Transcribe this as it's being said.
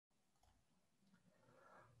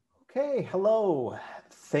Okay, hello.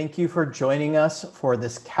 Thank you for joining us for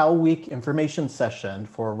this Cal Week information session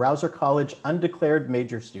for Rausser College undeclared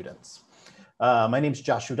major students. My name is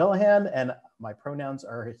Joshua Dullaghan and my pronouns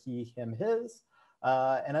are he, him, his,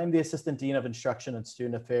 and I'm the Assistant Dean of Instruction and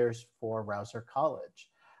Student Affairs for Rausser College.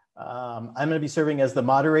 I'm going to be serving as the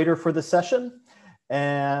moderator for the session,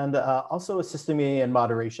 and also assisting me in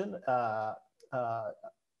moderation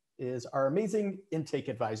is our amazing intake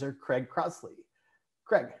advisor, Craig Crossley.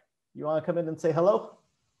 Craig, you want to come in and say hello?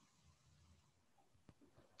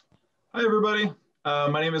 Hi, everybody.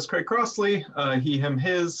 My name is Craig Crossley, he, him,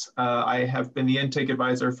 his. I have been the intake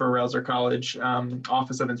advisor for Rausser College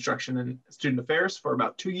Office of Instruction and Student Affairs for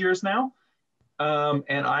about 2 years now.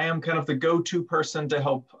 And I am kind of the go-to person to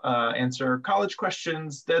help answer college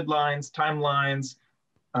questions, deadlines, timelines.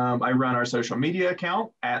 I run our social media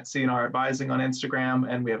account at CNR Advising on Instagram,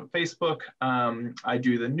 and we have a Facebook. I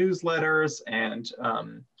do the newsletters and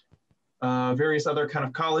various other kind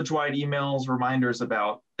of college-wide emails, reminders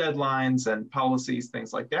about deadlines and policies,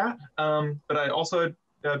 things like that. But I'd also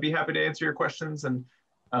be happy to answer your questions and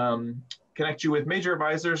connect you with major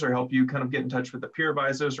advisors or help you kind of get in touch with the peer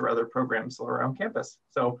advisors or other programs around campus.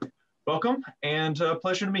 So welcome and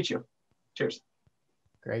pleasure to meet you. Cheers.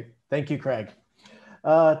 Great. Thank you, Craig.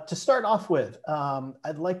 To start off with,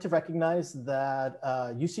 I'd like to recognize that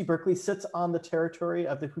UC Berkeley sits on the territory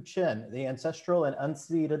of the Huichin, the ancestral and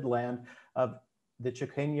unceded land of the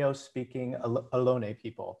Chochenyo-speaking Ohlone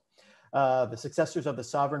people, the successors of the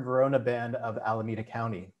sovereign Verona Band of Alameda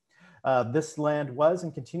County. This land was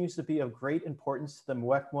and continues to be of great importance to the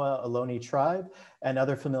Muwekma Ohlone tribe and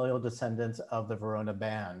other familial descendants of the Verona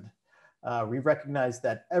Band. We recognize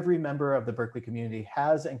that every member of the Berkeley community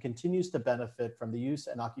has and continues to benefit from the use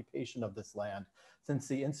and occupation of this land since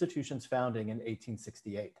the institution's founding in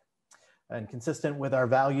 1868. And consistent with our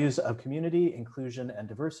values of community, inclusion, and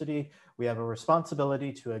diversity, we have a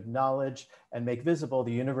responsibility to acknowledge and make visible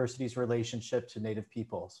the university's relationship to Native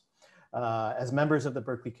peoples. As members of the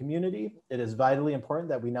Berkeley community, it is vitally important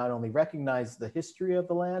that we not only recognize the history of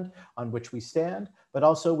the land on which we stand, but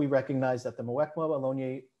also we recognize that the Muwekma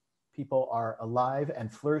Ohlone people are alive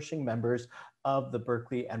and flourishing members of the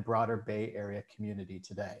Berkeley and broader Bay Area community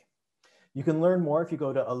today. You can learn more if you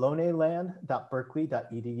go to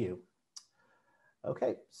aloneland.berkeley.edu.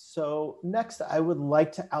 Okay, so next I would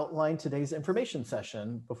like to outline today's information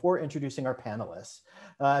session before introducing our panelists.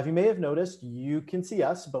 If you may have noticed, you can see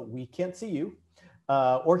us, but we can't see you.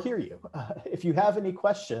 Or hear you. If you have any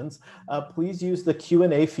questions, please use the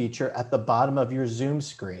Q&A feature at the bottom of your Zoom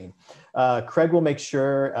screen. Craig will make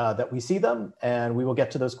sure that we see them and we will get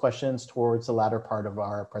to those questions towards the latter part of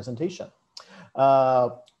our presentation.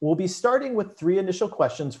 We'll be starting with 3 initial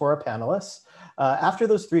questions for our panelists. After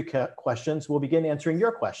those 3 questions, we'll begin answering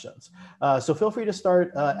your questions. So feel free to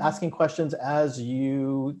start asking questions as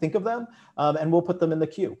you think of them, and we'll put them in the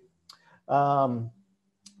queue.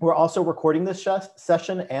 We're also recording this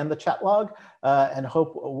session and the chat log and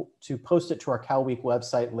hope to post it to our Cal Week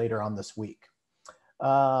website later on this week.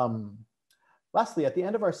 Lastly, at the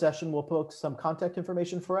end of our session, we'll post some contact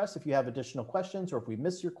information for us if you have additional questions or if we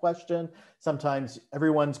miss your question. Sometimes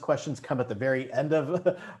everyone's questions come at the very end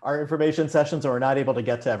of our information sessions or we're not able to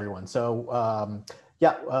get to everyone. So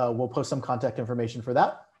we'll post some contact information for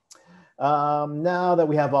that. Now that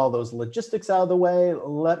we have all those logistics out of the way,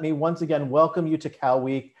 let me once again welcome you to Cal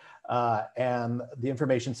Week and the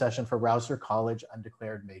information session for Rausser College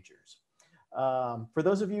undeclared majors. For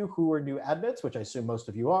those of you who are new admits, which I assume most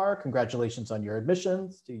of you are, congratulations on your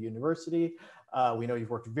admissions to university. We know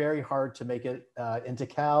you've worked very hard to make it into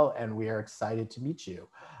Cal, and we are excited to meet you.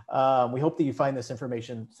 We hope that you find this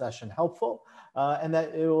information session helpful and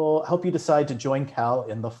that it will help you decide to join Cal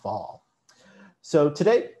in the fall. So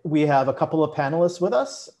today we have a couple of panelists with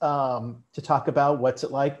us to talk about what's it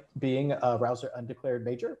like being a Rausser undeclared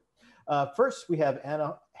major. First, we have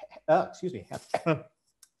Anna, excuse me,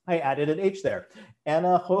 I added an H there.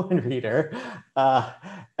 Anna Hoehenrieder,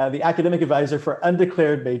 the academic advisor for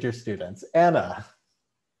undeclared major students. Anna.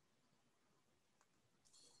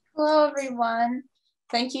 Hello, everyone.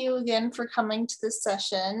 Thank you again for coming to this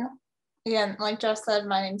session. Again, like Jeff said,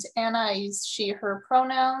 my name's Anna. I use she, her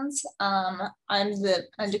pronouns. I'm the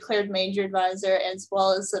undeclared major advisor as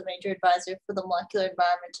well as the major advisor for the molecular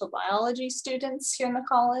environmental biology students here in the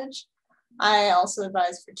college. I also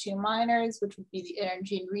advise for 2 minors, which would be the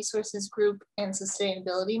energy and resources group and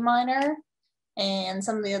sustainability minor. And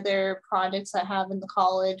some of the other projects I have in the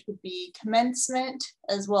college would be commencement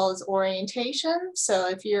as well as orientation. So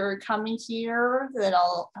if you're coming here, then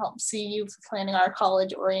I'll help see you for planning our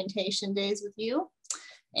college orientation days with you.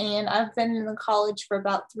 And I've been in the college for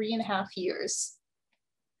about 3.5 years.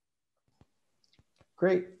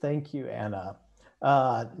 Great, thank you, Anna.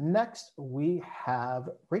 Next, we have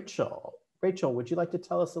Rachel. Rachel, would you like to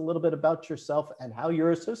tell us a little bit about yourself and how you're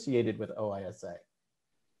associated with OISA?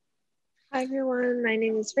 Hi everyone, my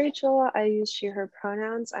name is Rachel. I use she, her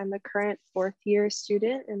pronouns. I'm a current 4th year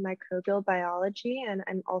student in microbial biology, and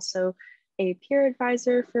I'm also a peer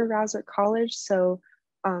advisor for Rausser College. So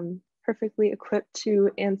perfectly equipped to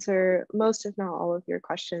answer most, if not all of your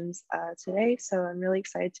questions today. So I'm really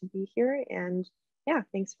excited to be here, and yeah,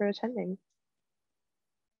 thanks for attending.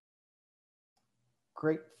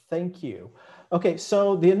 Great, thank you. Okay,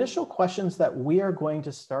 so the initial questions that we are going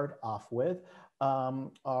to start off with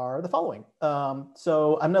are the following.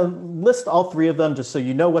 So I'm going to list all 3 of them just so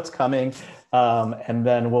you know what's coming, and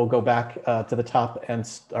then we'll go back to the top and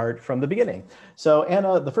start from the beginning. So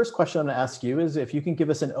Anna, the first question I'm going to ask you is if you can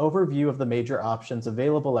give us an overview of the major options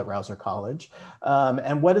available at Rausser College,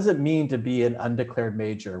 and what does it mean to be an undeclared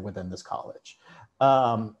major within this college?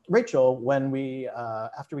 Rachel, when we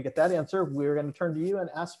after we get that answer, we're going to turn to you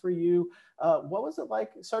and ask for you, what was it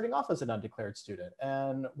like starting off as an undeclared student,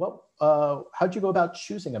 and how'd you go about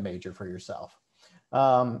choosing a major for yourself?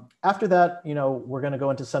 After that, we're going to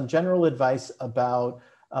go into some general advice about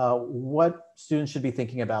what students should be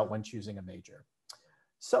thinking about when choosing a major.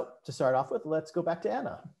 So to start off with, let's go back to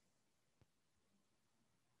Anna.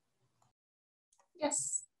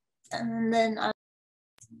 Yes, and then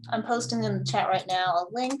I'm posting in the chat right now a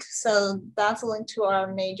link. So that's a link to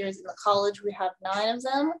our majors in the college. We have 9 of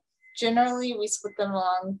them. Generally, we split them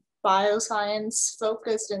along bioscience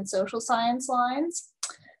focused and social science lines.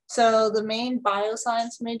 So the main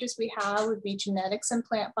bioscience majors we have would be genetics and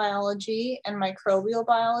plant biology and microbial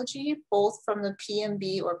biology, both from the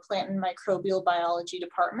PMB or plant and microbial biology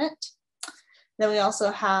department. Then we also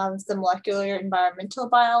have the molecular environmental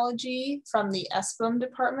biology from the SBOM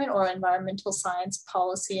department, or environmental science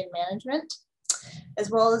policy and management, as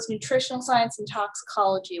well as nutritional science and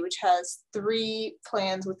toxicology, which has 3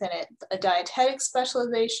 plans within it: a dietetic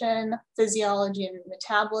specialization, physiology and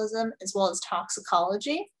metabolism, as well as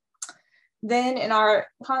toxicology. Then in our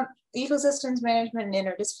ecosystems management and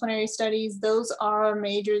interdisciplinary studies, those are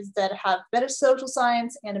majors that have a bit of social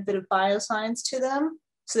science and a bit of bioscience to them.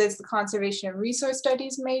 So there's the conservation and resource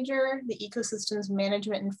studies major, the ecosystems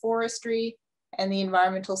management and forestry, and the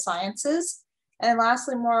environmental sciences. And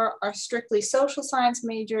lastly, more are strictly social science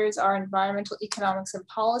majors are environmental economics and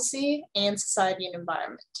policy and society and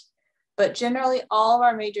environment. But generally all of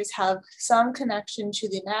our majors have some connection to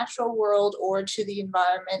the natural world or to the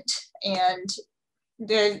environment, and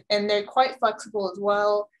they're quite flexible as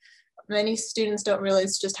well. Many students don't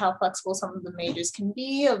realize just how flexible some of the majors can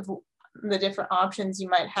be, of the different options you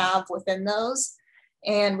might have within those.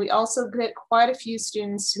 And we also get quite a few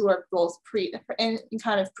students who are both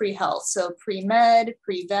pre-health, so pre-med,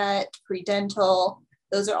 pre-vet, pre-dental.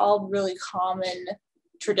 Those are all really common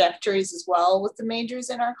trajectories as well with the majors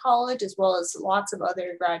in our college, as well as lots of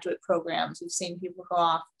other graduate programs. We've seen people go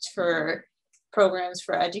off for programs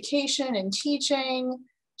for education and teaching,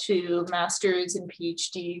 to master's and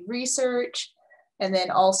PhD research, and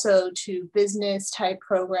then also to business type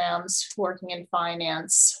programs working in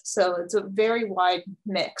finance. So it's a very wide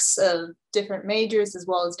mix of different majors as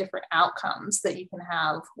well as different outcomes that you can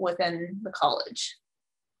have within the college.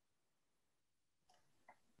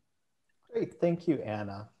 Great, thank you,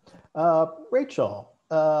 Anna. Rachel,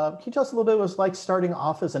 can you tell us a little bit what it was like starting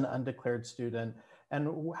off as an undeclared student, and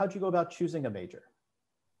how'd you go about choosing a major?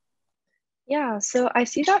 Yeah, so I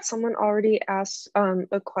see that someone already asked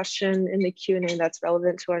a question in the Q&A that's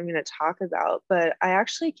relevant to what I'm going to talk about, but I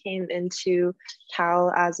actually came into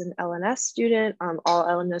Cal as an LNS student. All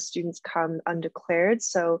LNS students come undeclared,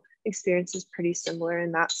 so experience is pretty similar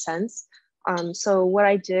in that sense. So what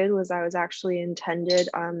I did was I was actually intended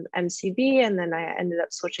MCB, and then I ended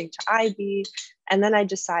up switching to IB, and then I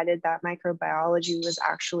decided that microbiology was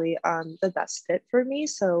actually the best fit for me.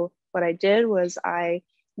 So what I did was I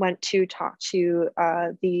went to talk to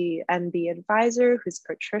the MB advisor, who's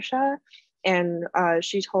Patricia, and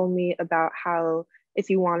she told me about how if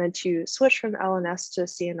you wanted to switch from LNS to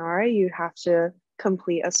CNR, you have to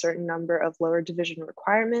complete a certain number of lower division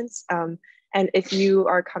requirements. And if you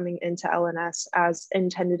are coming into LNS as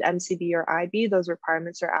intended MCB or IB, those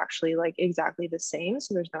requirements are actually like exactly the same.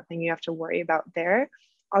 So there's nothing you have to worry about there.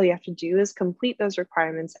 All you have to do is complete those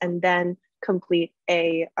requirements and then complete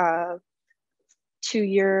a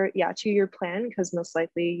two-year plan, because most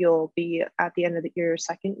likely you'll be at the end of your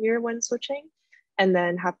 2nd year when switching, and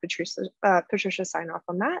then have Patricia sign off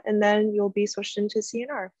on that, and then you'll be switched into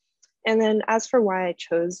CNR. And then as for why I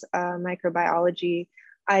chose microbiology,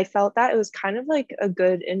 I felt that it was kind of like a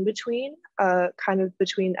good in between, kind of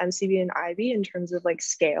between MCB and IB in terms of like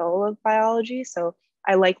scale of biology. So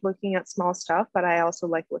I like looking at small stuff, but I also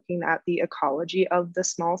like looking at the ecology of the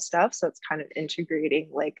small stuff. So it's kind of integrating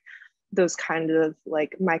like those kind of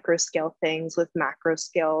like micro scale things with macro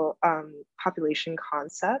scale population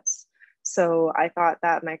concepts. So I thought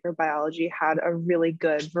that microbiology had a really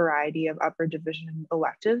good variety of upper division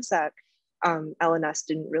electives that LNS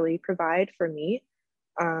didn't really provide for me.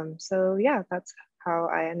 So yeah, that's how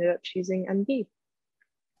I ended up choosing MB.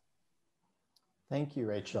 Thank you,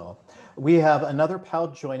 Rachel. We have another pal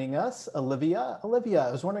joining us, Olivia. Olivia,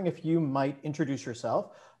 I was wondering if you might introduce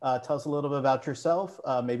yourself, tell us a little bit about yourself,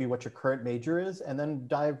 maybe what your current major is, and then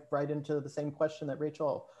dive right into the same question that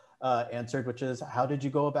Rachel answered, which is how did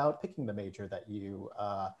you go about picking the major that you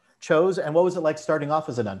chose, and what was it like starting off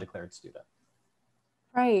as an undeclared student?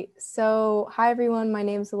 Right. So, hi everyone. My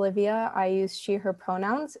name is Olivia. I use she, her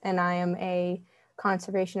pronouns, and I am a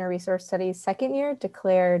conservation or resource studies second year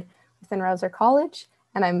declared within Rausser College.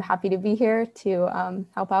 And I'm happy to be here to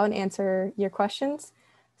help out and answer your questions.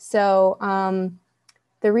 So,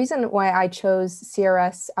 the reason why I chose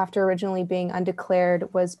CRS after originally being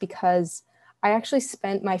undeclared was because I actually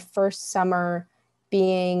spent my first summer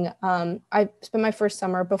I spent my first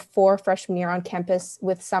summer before freshman year on campus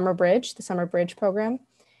with Summer Bridge, the Summer Bridge program.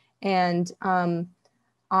 And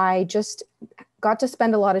I just got to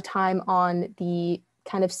spend a lot of time on the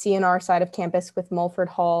kind of CNR side of campus with Mulford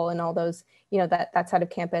Hall and all those, that side of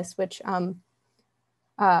campus, which I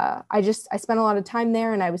spent a lot of time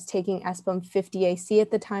there, and I was taking SBUM 50 AC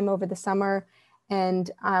at the time over the summer. And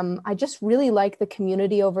I just really liked the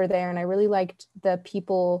community over there, and I really liked the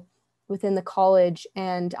people within the college.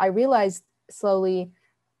 And I realized slowly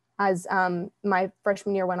as my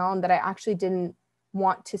freshman year went on that I actually didn't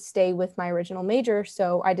want to stay with my original major.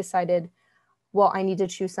 So I decided, well, I need to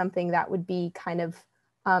choose something that would be kind of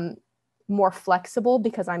more flexible,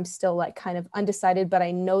 because I'm still like kind of undecided, but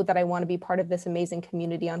I know that I want to be part of this amazing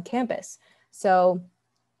community on campus. So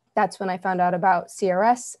that's when I found out about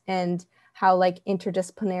CRS and how like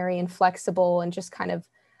interdisciplinary and flexible and just kind of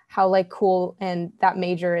how like cool and that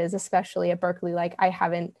major is, especially at Berkeley. Like I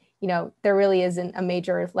haven't, there really isn't a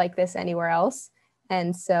major like this anywhere else.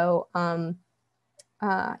 And so,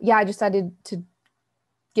 yeah, I decided to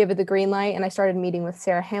give it the green light, and I started meeting with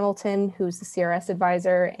Sarah Hamilton, who's the CRS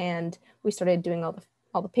advisor, and we started doing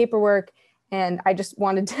all the paperwork. And I just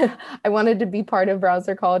wanted to be part of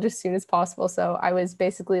Rausser College as soon as possible. So I was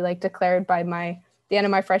basically like declared by the end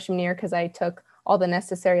of my freshman year, because I took all the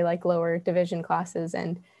necessary like lower division classes.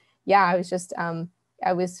 And yeah, I was just, I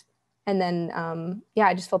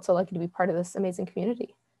just felt so lucky to be part of this amazing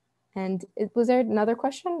community. And was there another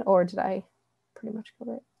question, or did I pretty much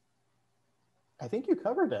cover it? I think you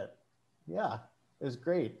covered it. Yeah, it was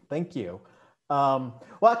great. Thank you. Well,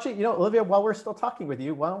 actually, Olivia, while we're still talking with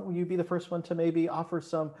you, why don't you be the first one to maybe offer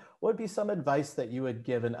what would be some advice that you would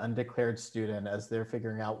give an undeclared student as they're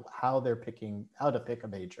figuring out how to pick a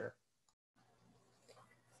major?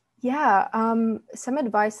 Yeah, some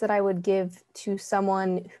advice that I would give to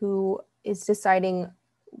someone who is deciding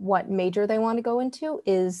what major they want to go into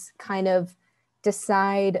is kind of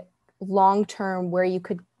decide long-term where you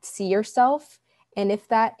could see yourself. And if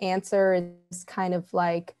that answer is kind of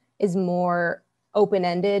like, is more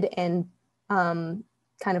open-ended and kind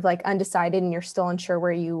of like undecided, and you're still unsure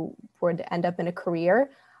where you would end up in a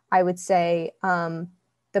career, I would say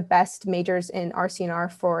the best majors in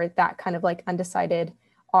RCNR for that kind of like undecided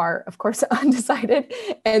are, of course, undecided.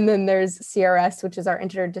 And then there's CRS, which is our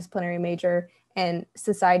interdisciplinary major, and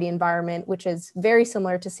society environment, which is very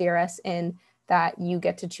similar to CRS in that you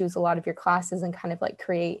get to choose a lot of your classes and kind of like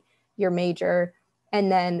create your major. And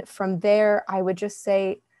then from there, I would just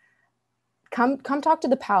say, come talk to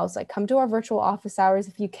the pals, like come to our virtual office hours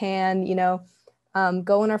if you can,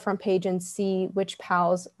 go on our front page and see which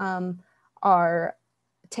pals are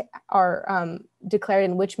declared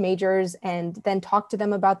in which majors, and then talk to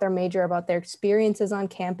them about their major, about their experiences on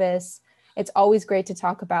campus. It's always great to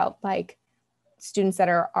talk about like students that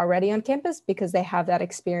are already on campus, because they have that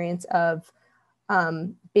experience of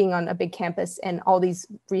being on a big campus and all these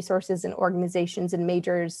resources and organizations and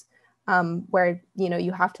majors where,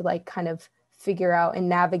 you have to like kind of figure out and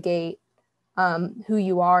navigate who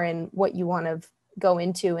you are and what you want to go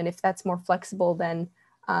into. And if that's more flexible, then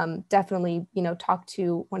definitely, talk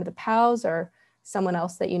to one of the pals or someone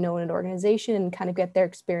else that in an organization and kind of get their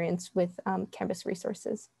experience with campus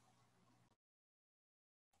resources.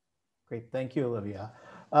 Great, thank you, Olivia.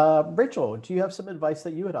 Rachel, do you have some advice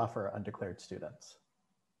that you would offer undeclared students?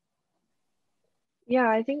 Yeah,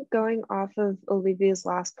 I think going off of Olivia's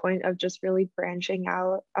last point of just really branching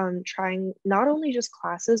out, trying not only just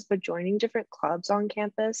classes, but joining different clubs on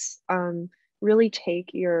campus, really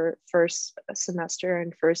take your first semester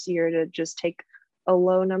and first year to just take a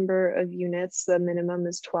low number of units. The minimum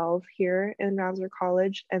is 12 here in Rausser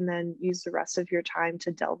College, and then use the rest of your time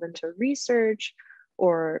to delve into research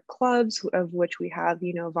or clubs, of which we have,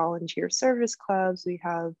 you know, volunteer service clubs, we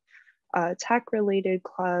have tech-related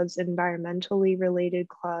clubs, environmentally related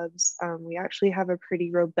clubs. We actually have a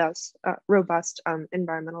pretty robust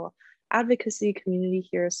environmental advocacy community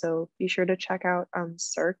here. So be sure to check out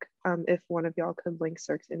CERC if one of y'all could link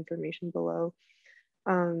CERC's information below.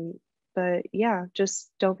 But yeah,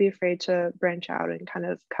 just don't be afraid to branch out and kind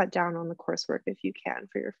of cut down on the coursework if you can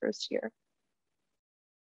for your first year.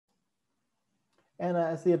 And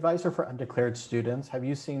as the advisor for undeclared students, have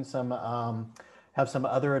you seen some have some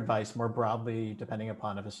other advice more broadly, depending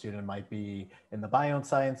upon if a student might be in the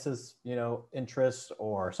biosciences, you know, interest,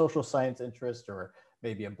 or social science interest, or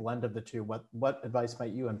maybe a blend of the two? What advice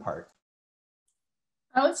might you impart?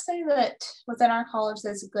 I would say that within our college,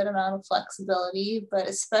 there's a good amount of flexibility, but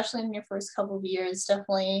especially in your first couple of years,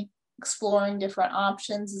 definitely exploring different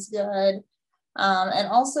options is good. And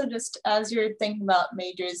also, just as you're thinking about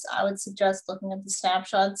majors, I would suggest looking at the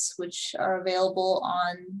snapshots which are available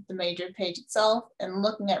on the major page itself and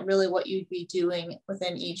looking at really what you'd be doing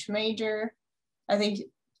within each major. I think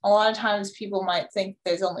a lot of times people might think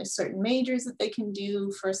there's only certain majors that they can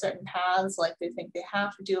do for certain paths, like they think they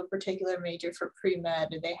have to do a particular major for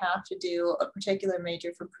pre-med, or they have to do a particular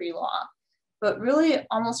major for pre-law. But really,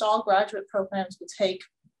 almost all graduate programs will take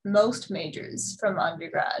most majors from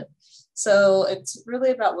undergrad. So it's really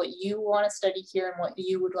about what you want to study here and what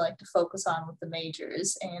you would like to focus on with the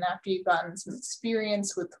majors. And after you've gotten some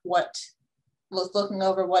experience with looking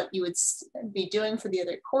over what you would be doing for the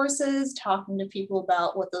other courses, talking to people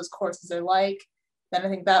about what those courses are like, then I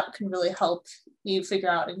think that can really help you figure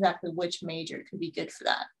out exactly which major could be good for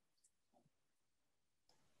that.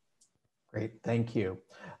 Great, thank you.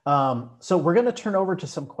 So we're going to turn over to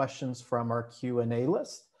some questions from our Q&A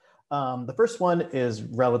list. The first one is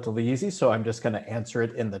relatively easy, so I'm just going to answer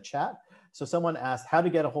it in the chat. So someone asked how to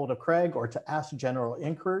get a hold of Craig or to ask general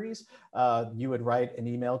inquiries. You would write an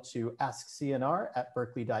email to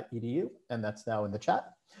askcnr@berkeley.edu, and that's now in the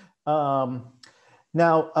chat.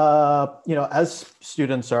 Now, you know, as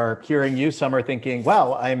students are hearing you, some are thinking,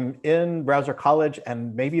 wow, I'm in Rausser College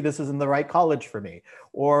and maybe this isn't the right college for me.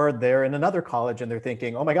 Or they're in another college and they're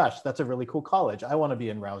thinking, oh my gosh, that's a really cool college. I want to be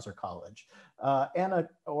in Rausser College. Anna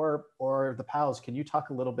or the pals, can you talk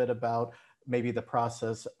a little bit about maybe the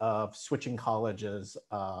process of switching colleges,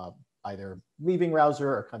 either leaving Rausser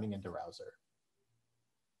or coming into Rausser?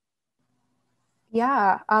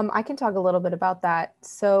 Yeah, I can talk a little bit about that.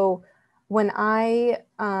 So when I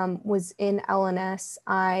was in LNS,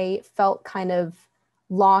 I felt kind of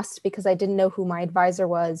lost because I didn't know who my advisor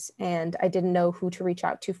was and I didn't know who to reach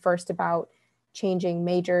out to first about changing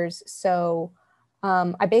majors. So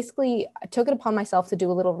I basically took it upon myself to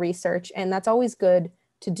do a little research, and that's always good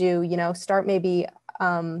to do, you know, start maybe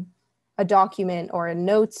a document or a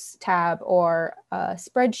notes tab or a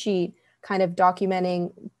spreadsheet kind of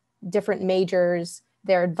documenting different majors,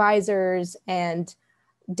 their advisors, and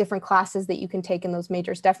different classes that you can take in those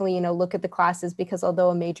majors. Definitely, you know, look at the classes, because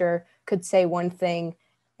although a major could say one thing,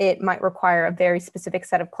 it might require a very specific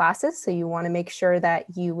set of classes. So you want to make sure that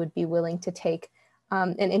you would be willing to take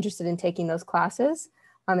and interested in taking those classes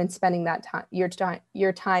and spending that time, your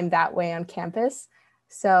time that way on campus.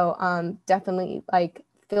 So definitely like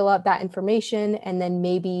fill out that information and then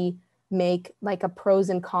maybe make like a pros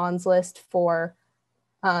and cons list for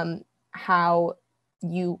how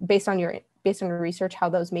you, based on your research, how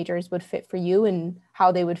those majors would fit for you and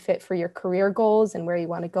how they would fit for your career goals and where you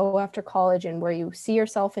want to go after college and where you see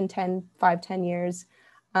yourself in 10 years.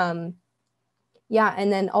 Yeah, and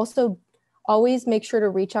then also always make sure to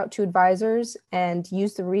reach out to advisors and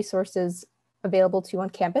use the resources available to you on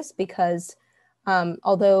campus, because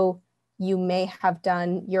although you may have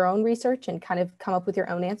done your own research and kind of come up with your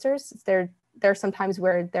own answers, there are some times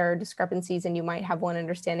where there are discrepancies and you might have one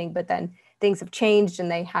understanding, but then things have changed and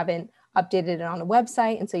they haven't updated it on a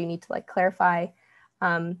website, and so you need to like clarify.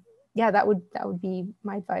 Yeah, that would be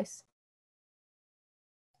my advice.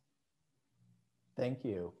 Thank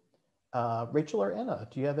you. Rachel or Anna,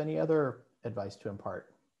 do you have any other advice to impart?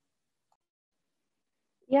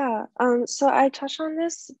 Yeah, so I touched on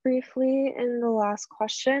this briefly in the last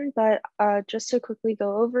question, but just to quickly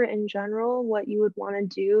go over in general, what you would want to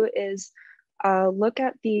do is look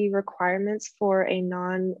at the requirements for a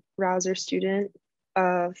non-Rausser student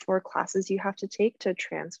for classes you have to take to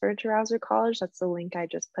transfer to Rausser College. That's the link I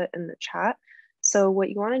just put in the chat. So what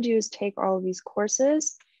you want to do is take all of these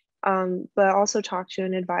courses, but also talk to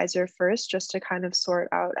an advisor first, just to kind of sort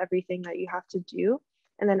out everything that you have to do.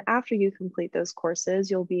 And then after you complete those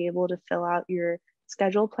courses, you'll be able to fill out your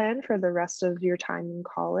schedule plan for the rest of your time in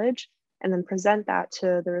college, and then present that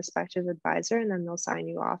to the respective advisor, and then they'll sign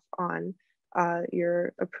you off on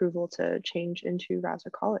your approval to change into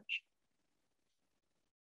Rausser College.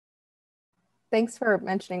 Thanks for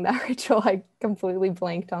mentioning that, Rachel. I completely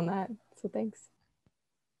blanked on that, so thanks.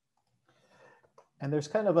 And there's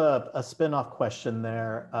kind of a spin-off question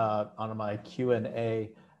there on my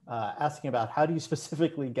Q&A asking about how do you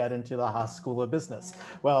specifically get into the Haas School of Business?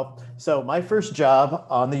 Well, so my first job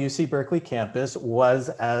on the UC Berkeley campus was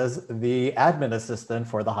as the admin assistant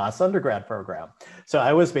for the Haas undergrad program. So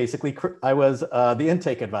I was basically, the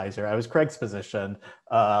intake advisor. I was Craig's position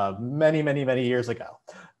many years ago.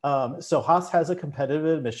 So Haas has a competitive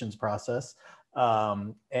admissions process.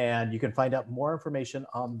 And you can find out more information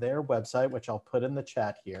on their website, which I'll put in the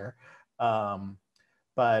chat here.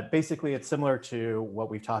 But basically, it's similar to what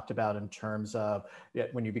we've talked about in terms of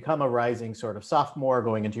when you become a rising sort of sophomore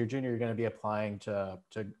going into your junior, you're going to be applying to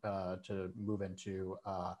move into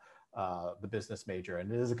the business major.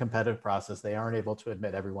 And it is a competitive process. They aren't able to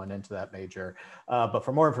admit everyone into that major. But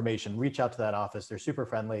for more information, reach out to that office. They're super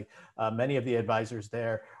friendly. Many of the advisors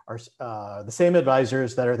there are the same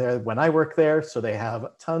advisors that are there when I work there. So they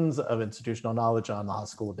have tons of institutional knowledge on the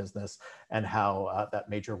Haas School of Business and how that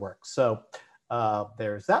major works. So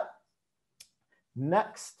there's that.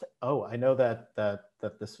 Next, I know that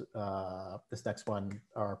this next one,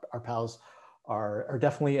 our pals are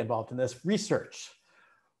definitely involved in this research.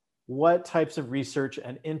 What types of research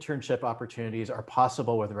and internship opportunities are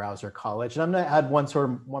possible with Rausser College? And I'm going to add one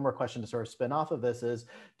more question to sort of spin off of this is,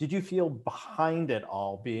 did you feel behind it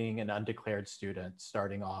all being an undeclared student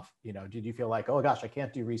starting off? Did you feel like, oh gosh, I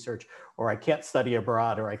can't do research, or I can't study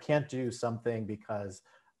abroad, or I can't do something because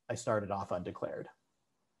I started off undeclared?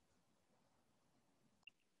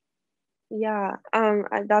 Yeah,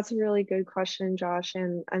 that's a really good question, Josh,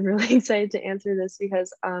 and I'm really excited to answer this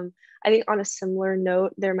because I think on a similar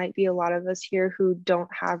note, there might be a lot of us here who don't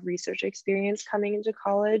have research experience coming into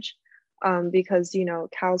college because,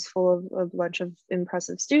 Cal's full of a bunch of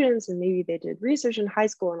impressive students and maybe they did research in high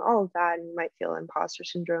school and all of that, and you might feel imposter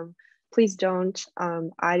syndrome. Please don't.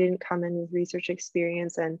 I didn't come in with research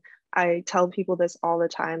experience, and I tell people this all the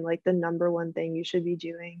time, like the number one thing you should be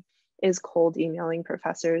doing is cold emailing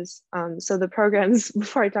professors. So the programs,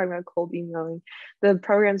 before I talk about cold emailing, the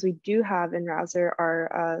programs we do have in Rausser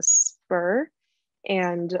are SPUR,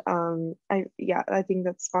 and I think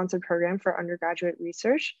that's a sponsored program for undergraduate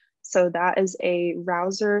research. So that is a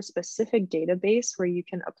Rausser specific database where you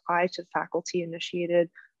can apply to faculty initiated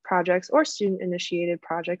projects or student initiated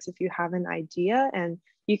projects if you have an idea, and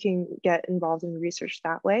you can get involved in research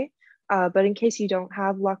that way. But in case you don't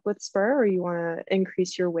have luck with SPUR or you want to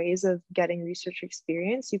increase your ways of getting research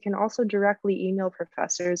experience, you can also directly email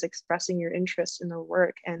professors expressing your interest in their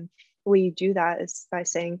work. And the way you do that is by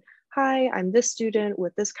saying, hi, I'm this student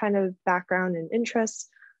with this kind of background and interests.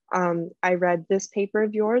 I read this paper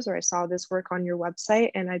of yours, or I saw this work on your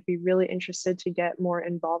website, and I'd be really interested to get more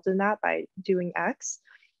involved in that by doing X.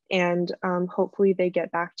 And hopefully they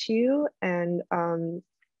get back to you and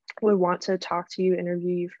would want to talk to you,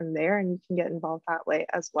 interview you from there, and you can get involved that way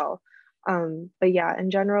as well. But yeah,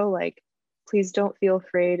 in general, please don't feel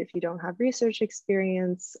afraid if you don't have research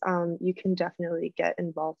experience. You can definitely get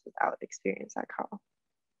involved without experience at Cal.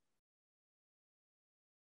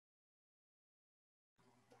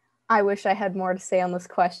 I wish I had more to say on this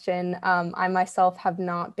question. I myself have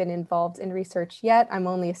not been involved in research yet. I'm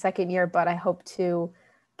only a second year, but I hope to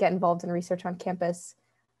get involved in research on campus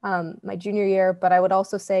my junior year. But I would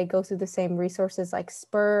also say go through the same resources like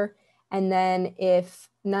SPUR. And then if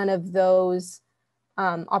none of those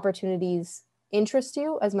opportunities interest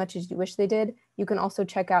you as much as you wish they did, you can also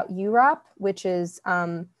check out URAP, which is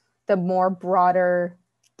the more broader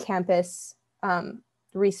campus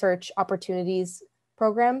research opportunities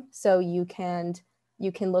program. So you can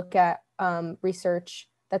look at research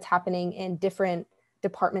that's happening in different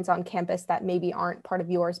departments on campus that maybe aren't part of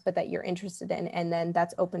yours, but that you're interested in. And then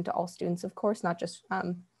that's open to all students, of course, not just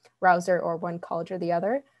Rausser or one college or the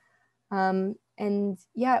other. And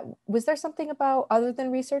yeah, was there something about other than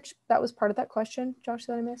research that was part of that question, Josh,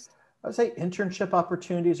 that I missed? I would say internship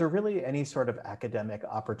opportunities, or really any sort of academic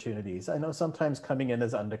opportunities. I know sometimes coming in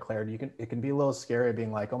as undeclared, it can be a little scary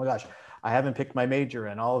being like, oh my gosh, I haven't picked my major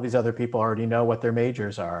and all of these other people already know what their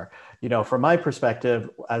majors are. From my perspective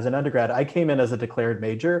as an undergrad, I came in as a declared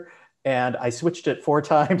major, And I switched it 4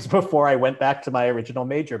 times before I went back to my original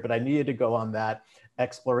major, but I needed to go on that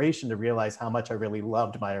exploration to realize how much I really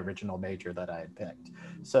loved my original major that I had picked.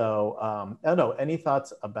 So I don't know, any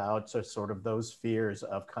thoughts about sort of those fears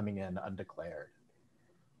of coming in undeclared?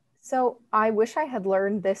 So I wish I had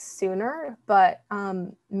learned this sooner, but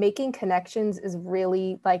making connections is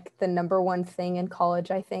really like the #1 thing in college,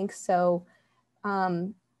 I think. So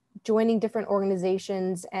joining different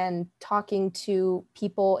organizations and talking to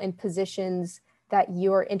people in positions that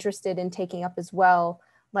you're interested in taking up as well.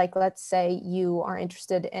 Like, let's say you are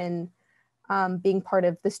interested in being part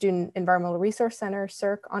of the Student Environmental Resource Center,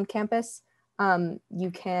 CERC, on campus.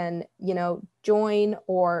 You can, join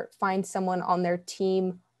or find someone on their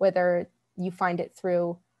team, whether you find it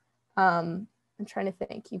through, I'm trying to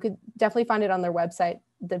think, you could definitely find it on their website,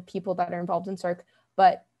 the people that are involved in CERC,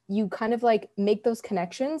 but you kind of like make those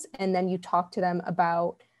connections, and then you talk to them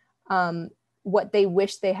about what they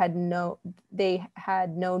wish they had known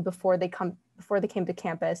before they came to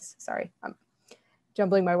campus. Sorry, I'm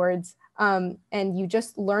jumbling my words. And you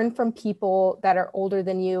just learn from people that are older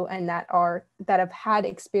than you and that have had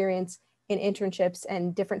experience in internships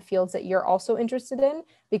and different fields that you're also interested in,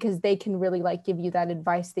 because they can really like give you that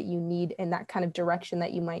advice that you need and that kind of direction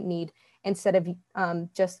that you might need, instead of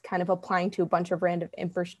just kind of applying to a bunch of random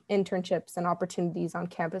internships and opportunities on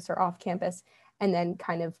campus or off campus, and then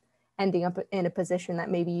kind of ending up in a position that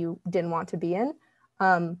maybe you didn't want to be in.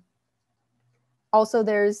 Also,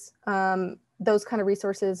 there's those kind of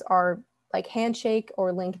resources are like Handshake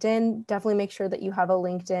or LinkedIn. Definitely make sure that you have a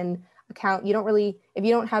LinkedIn account. If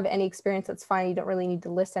you don't have any experience, that's fine. You don't really need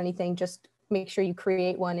to list anything. Just make sure you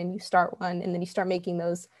create one and you start one, and then you start making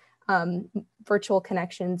those virtual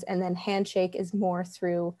connections. And then Handshake is more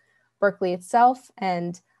through Berkeley itself.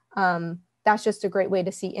 And that's just a great way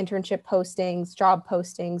to see internship postings, job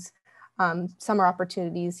postings, summer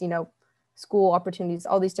opportunities, school opportunities,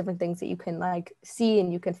 all these different things that you can like see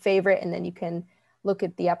and you can favorite, and then you can look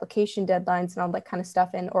at the application deadlines and all that kind of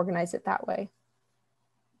stuff and organize it that way.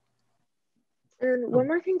 And one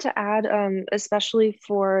more thing to add, especially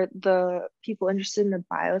for the people interested in the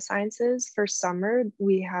biosciences, for summer,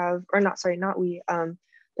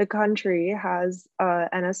 the country has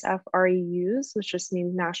NSF REUs, which just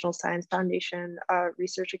means National Science Foundation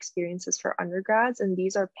research experiences for undergrads. And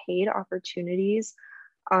these are paid opportunities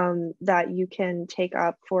that you can take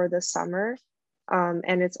up for the summer.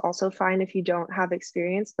 And it's also fine if you don't have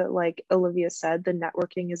experience, but like Olivia said, the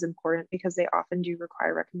networking is important because they often do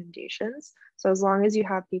require recommendations. So as long as you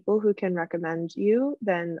have people who can recommend you,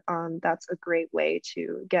 then that's a great way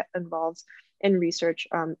to get involved in research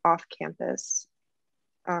off campus.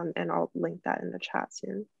 And I'll link that in the chat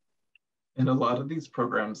soon. And a lot of these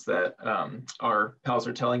programs that our pals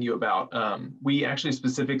are telling you about, we actually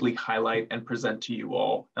specifically highlight and present to you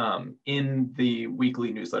all in the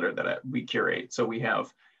weekly newsletter that we curate. So we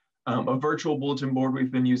have a virtual bulletin board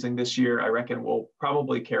we've been using this year. I reckon we'll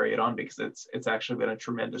probably carry it on because it's actually been a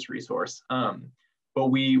tremendous resource. But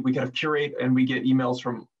we kind of curate, and we get emails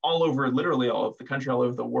from all over, literally all over the country, all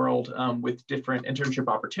over the world, with different internship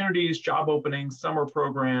opportunities, job openings, summer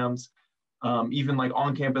programs, even like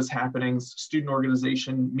on-campus happenings, student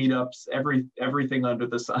organization meetups, everything under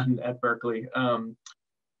the sun at Berkeley. I'll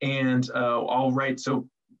write, so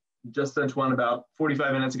just sent one about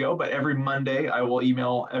 45 minutes ago, but every Monday I will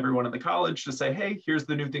email everyone in the college to say, hey, here's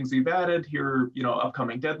the new things we've added, here are,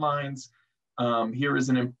 upcoming deadlines. Here's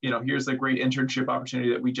a great internship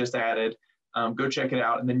opportunity that we just added. Go check it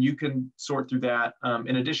out. And then you can sort through that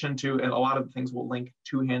in addition to, and a lot of the things will link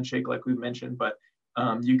to Handshake like we've mentioned, but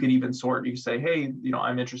you could even sort, you say, hey,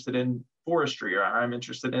 I'm interested in forestry, or I'm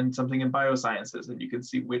interested in something in biosciences, and you can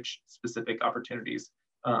see which specific opportunities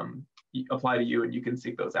apply to you, and you can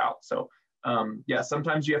seek those out. So yeah,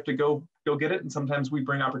 sometimes you have to go get it, and sometimes we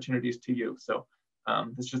bring opportunities to you. So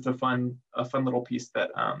it's just a fun little piece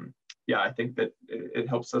that yeah, I think that it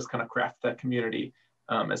helps us kind of craft that community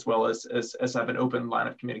as well as have an open line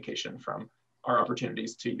of communication from our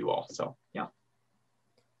opportunities to you all. So yeah.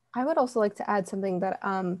 I would also like to add something that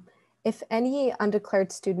if any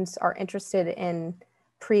undeclared students are interested in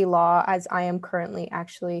pre-law, as I am currently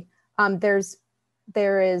actually, there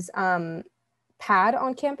is PAD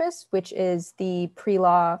on campus, which is the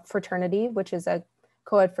pre-law fraternity, which is a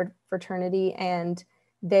co-ed fraternity, and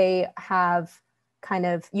they have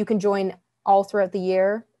you can join all throughout the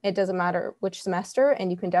year. It doesn't matter which semester,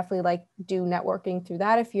 and you can definitely do networking through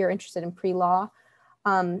that if you're interested in pre-law.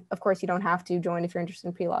 Of course, you don't have to join if you're interested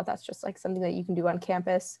in pre-law. That's just something that you can do on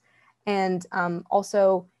campus. And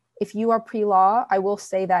also, if you are pre-law, I will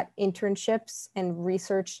say that internships and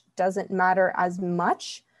research doesn't matter as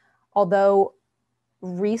much, although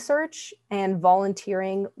research and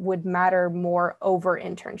volunteering would matter more over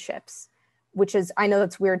internships, which is, I know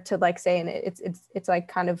that's weird to like say, and it's like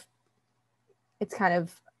kind of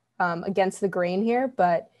against the grain here,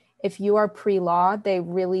 but if you are pre-law, they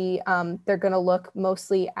really, they're gonna look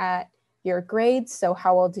mostly at your grades. So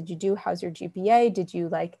how well did you do? How's your GPA? Did you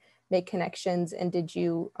like make connections? And did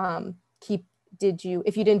you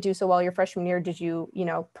if you didn't do so well your freshman year, did you,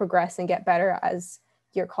 progress and get better as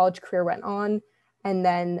your college career went on? And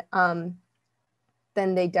then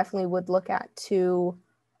they definitely would look at your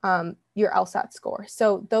LSAT score.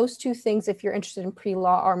 So those two things, if you're interested in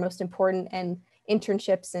pre-law, are most important, and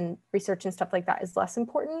internships and research and stuff like that is less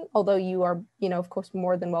important, although you are, of course,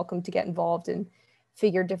 more than welcome to get involved and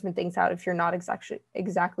figure different things out if you're not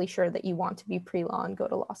exactly sure that you want to be pre-law and go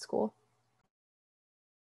to law school.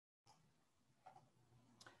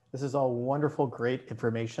 This is all wonderful, great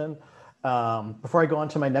information. Before I go on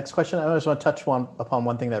to my next question, I just want to touch upon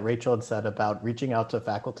one thing that Rachel had said about reaching out to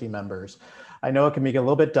faculty members. I know it can be a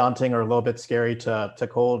little bit daunting or a little bit scary to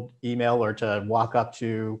cold email or to walk up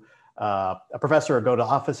to a professor or go to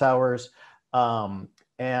office hours.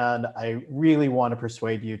 And I really want to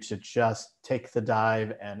persuade you to just take the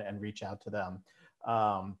dive and reach out to them.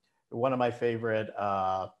 One of my favorite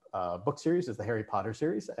book series is the Harry Potter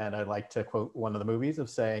series. And I like to quote one of the movies of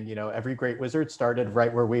saying, every great wizard started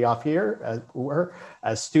right where we off here were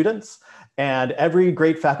as students. And every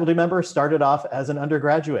great faculty member started off as an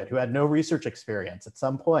undergraduate who had no research experience at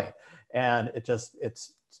some point. And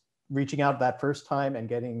it's reaching out that first time and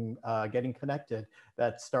getting connected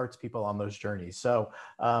that starts people on those journeys. So,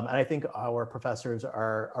 and I think our professors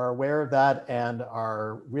are aware of that and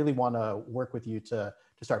are really want to work with you to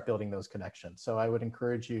start building those connections. So I would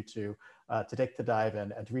encourage you to take the dive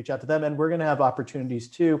and to reach out to them. And we're going to have opportunities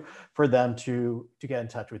too for them to get in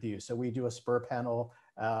touch with you. So we do a spur panel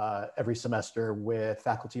every semester with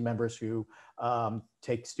faculty members who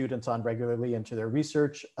take students on regularly into their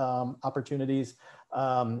research opportunities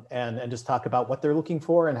and just talk about what they're looking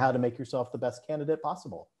for and how to make yourself the best candidate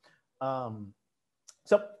possible.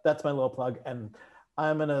 So that's my little plug. And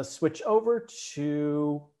I'm going to switch over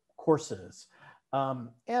to courses.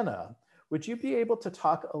 Anna, would you be able to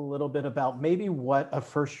talk a little bit about maybe what a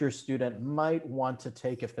first-year student might want to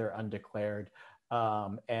take if they're undeclared?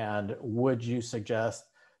 And would you suggest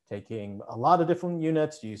taking a lot of different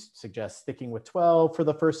units? Do you suggest sticking with 12 for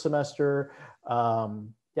the first semester?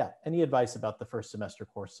 Yeah, any advice about the first semester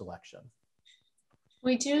course selection?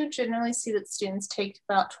 We do generally see that students take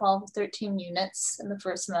about 12 to 13 units in the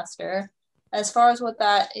first semester. As far as what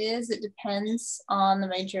that is, it depends on the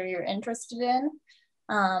major you're interested in.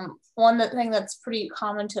 One thing that's pretty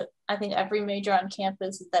common to, I think, every major on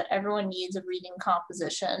campus is that everyone needs a reading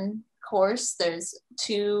composition course. There's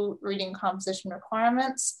 2 reading composition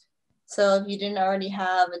requirements. So if you didn't already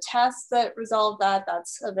have a test that resolved that,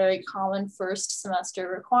 that's a very common first semester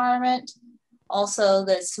requirement. Also,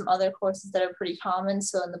 there's some other courses that are pretty common.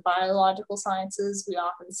 So in the biological sciences, we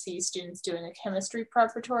often see students doing a chemistry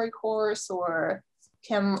preparatory course or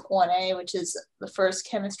Chem 1A, which is the first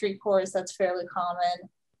chemistry course. That's fairly common.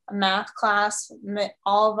 A math class,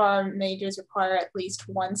 all of our majors require at least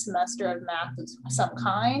 1 semester of math of some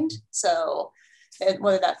kind. So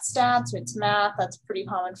whether that's stats or it's math, that's pretty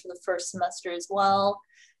common for the first semester as well.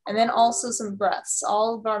 And then also some breaths.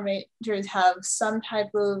 All of our majors have some type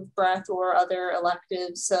of breath or other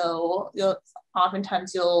electives. So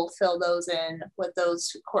oftentimes you'll fill those in with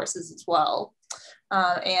those courses as well.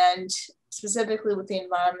 And specifically with the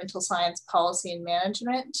environmental science policy and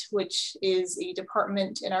management, which is a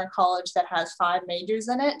department in our college that has 5 majors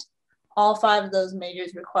in it. All 5 of those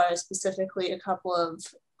majors require specifically a couple of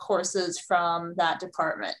courses from that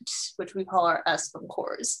department, which we call our SPM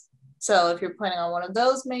cores. So if you're planning on one of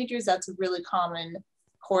those majors, that's a really common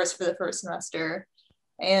course for the first semester.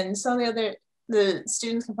 And some of the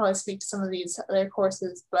students can probably speak to some of these other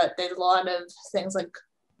courses, but there's a lot of things like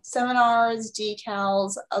seminars,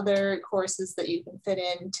 decals, other courses that you can fit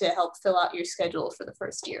in to help fill out your schedule for the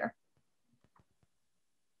first year.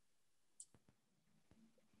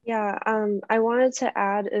 Yeah, I wanted to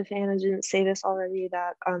add, if Anna didn't say this already,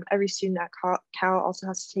 that every student at Cal also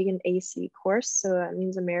has to take an AC course. So that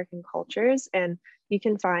means American Cultures. And you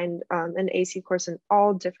can find an AC course in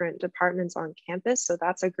all different departments on campus. So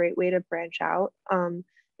that's a great way to branch out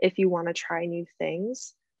if you want to try new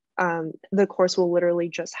things. The course will literally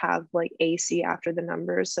just have like AC after the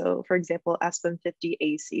numbers. So for example, SPM 50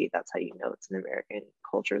 AC, that's how you know it's an American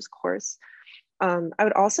Cultures course. I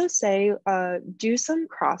would also say do some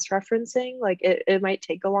cross-referencing. Like it might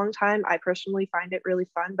take a long time. I personally find it really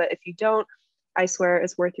fun, but if you don't, I swear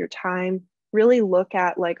it's worth your time. really look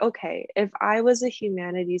at like, okay, if I was a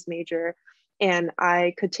humanities major and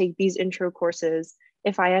I could take these intro courses,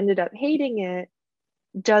 if I ended up hating it,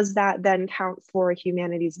 does that then count for a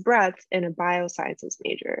humanities breadth in a biosciences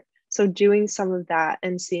major? So doing some of that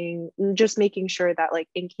and just making sure that like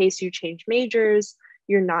in case you change majors,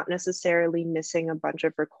 you're not necessarily missing a bunch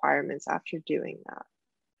of requirements after doing that.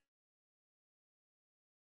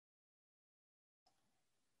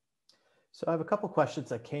 So I have a couple questions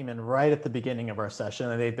that came in right at the beginning of our session,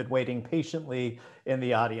 and they've been waiting patiently in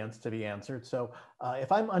the audience to be answered. So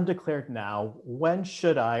if I'm undeclared now, when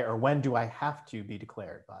should I, or when do I have to be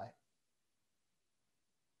declared by?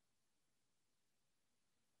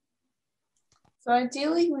 So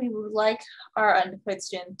ideally, we would like our undeclared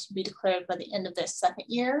student to be declared by the end of their second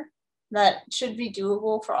year. That should be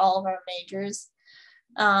doable for all of our majors.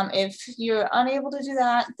 If you're unable to do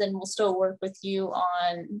that, then we'll still work with you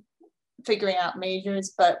on figuring out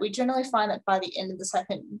majors, but we generally find that by the end of the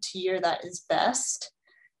second year, that is best,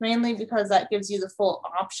 mainly because that gives you the full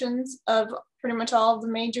options of pretty much all of the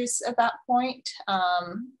majors at that point.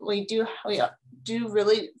 We do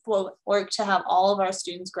really work to have all of our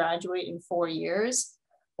students graduate in 4 years,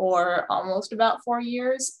 or almost about 4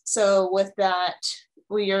 years. So with that,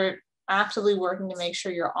 we are actively working to make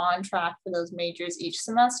sure you're on track for those majors each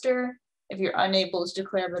semester. If you're unable to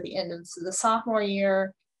declare by the end of the sophomore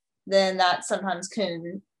year, then that sometimes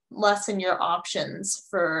can lessen your options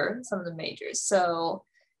for some of the majors. So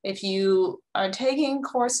if you are taking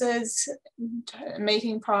courses,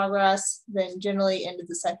 making progress, then generally end of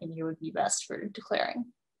the second year would be best for declaring.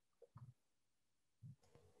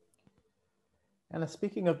 And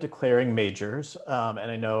speaking of declaring majors, and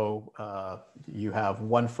I know you have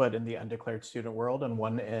one foot in the undeclared student world and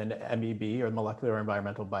one in MEB, or molecular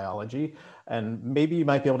environmental biology, and maybe you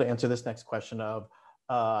might be able to answer this next question of,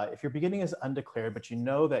 if your beginning is undeclared, but you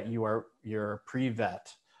know that you're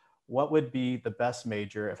pre-vet, what would be the best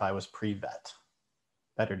major if I was pre-vet?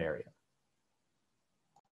 Veterinarian.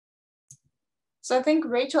 So I think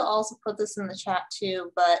Rachel also put this in the chat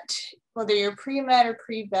too, but whether you're pre-med or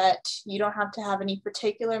pre-vet, you don't have to have any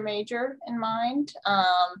particular major in mind.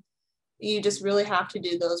 You just really have to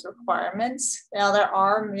do those requirements. Now there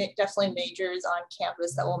are definitely majors on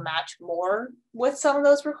campus that will match more with some of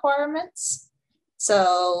those requirements.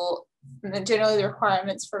 So generally the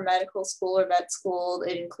requirements for medical school or vet school,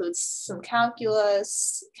 it includes some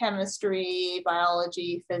calculus, chemistry,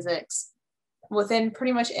 biology, physics. Within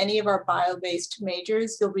pretty much any of our bio-based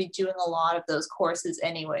majors, you'll be doing a lot of those courses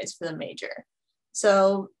anyways for the major.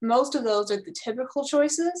 So most of those are the typical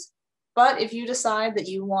choices, but if you decide that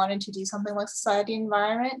you wanted to do something like society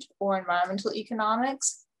environment or environmental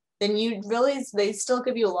economics, then they still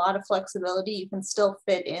give you a lot of flexibility. You can still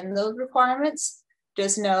fit in those requirements.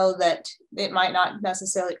 Just know that it might not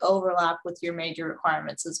necessarily overlap with your major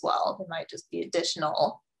requirements as well. It might just be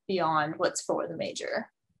additional beyond what's for the major.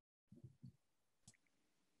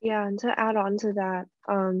 Yeah, and to add on to that,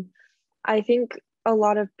 I think a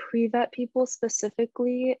lot of pre-vet people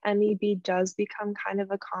specifically, MEB does become kind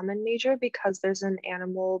of a common major because there's an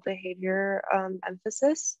animal behavior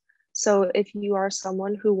emphasis. So if you are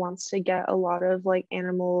someone who wants to get a lot of like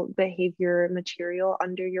animal behavior material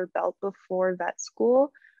under your belt before vet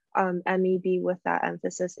school, MEB with that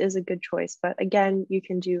emphasis is a good choice. But again, you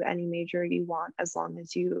can do any major you want as long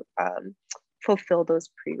as you fulfill those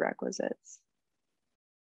prerequisites.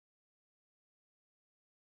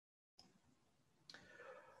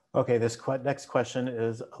 Okay, this next question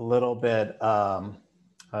is a little bit,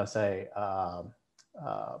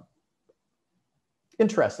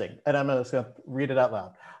 interesting, and I'm just going to read it out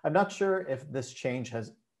loud. I'm not sure if this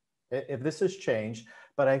has changed,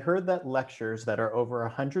 but I heard that lectures that are over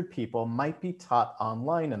 100 people might be taught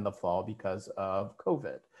online in the fall because of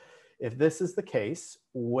COVID. If this is the case,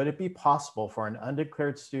 would it be possible for an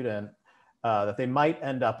undeclared student that they might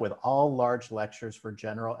end up with all large lectures for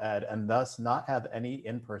general ed and thus not have any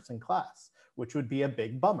in-person class, which would be a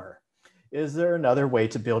big bummer? Is there another way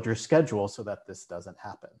to build your schedule so that this doesn't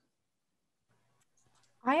happen?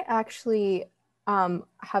 I actually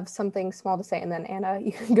have something small to say, and then Anna,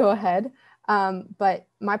 you can go ahead. But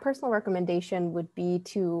my personal recommendation would be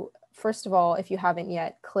to, first of all, if you haven't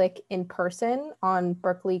yet, click in person on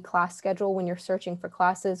Berkeley class schedule when you're searching for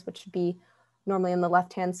classes, which should be normally on the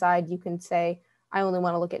left-hand side. You can say, I only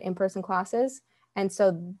want to look at in-person classes. And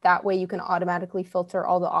so that way you can automatically filter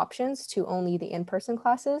all the options to only the in-person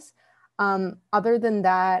classes. Other than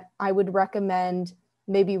that, I would recommend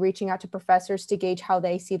maybe reaching out to professors to gauge how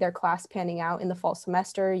they see their class panning out in the fall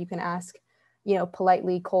semester. You can ask,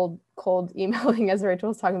 politely cold emailing, as Rachel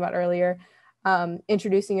was talking about earlier,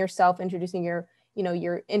 introducing yourself, introducing your,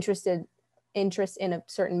 your interested interest in a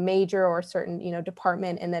certain major or a certain,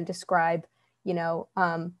 department, and then describe, your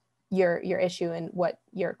issue and what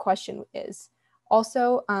your question is.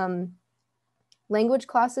 Also, language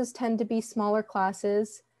classes tend to be smaller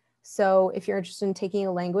classes. So if you're interested in taking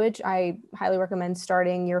a language, I highly recommend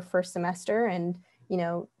starting your first semester and,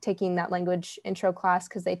 taking that language intro class,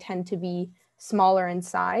 because they tend to be smaller in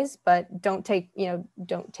size. But don't take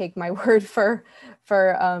my word for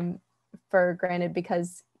granted,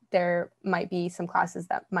 because there might be some classes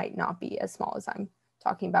that might not be as small as I'm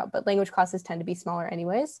talking about, but language classes tend to be smaller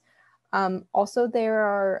anyways. Also,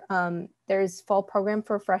 there's fall program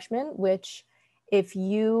for freshmen, which if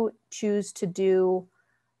you choose to do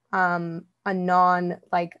a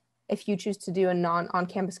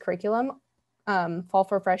non-on-campus curriculum, fall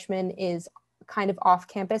for freshmen is kind of off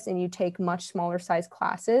campus and you take much smaller size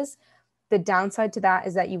classes. The downside to that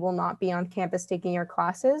is that you will not be on campus taking your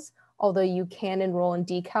classes, although you can enroll in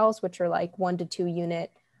decals, which are like 1 to 2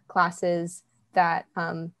 unit classes that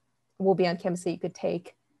will be on campus that you could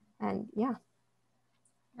take. And yeah.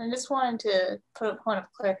 I just wanted to put a point of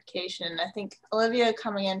clarification. I think Olivia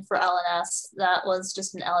coming in for LNS, that was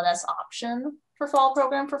just an LNS option for fall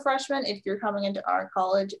program for freshmen. If you're coming into our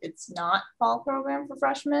college, it's not fall program for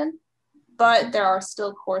freshmen, but there are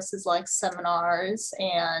still courses like seminars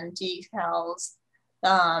and decals.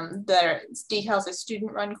 Decals are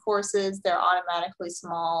student run courses. They're automatically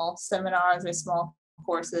small. Seminars are small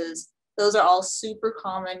courses. Those are all super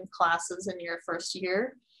common classes in your first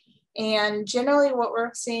year. And generally what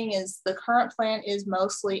we're seeing is the current plan is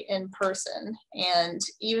mostly in person. And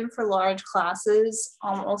even for large classes,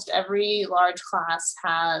 almost every large class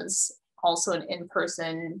has also an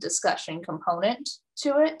in-person discussion component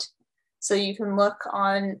to it. So you can look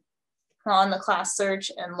on the class search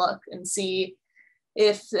and look and see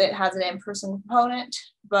if it has an in-person component.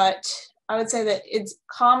 But I would say that it's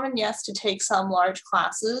common, yes, to take some large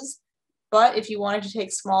classes. But if you wanted to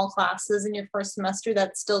take small classes in your first semester,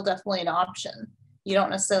 that's still definitely an option. You don't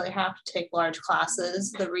necessarily have to take large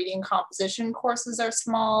classes. The reading composition courses are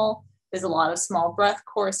small. There's a lot of small breath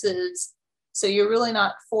courses. So you're really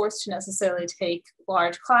not forced to necessarily take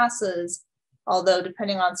large classes, although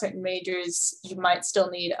depending on certain majors, you might still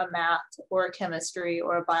need a math or a chemistry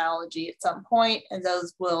or a biology at some point, and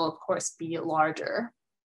those will, of course, be larger.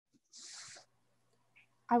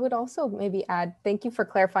 I would also maybe add, thank you for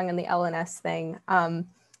clarifying on the LNS thing. I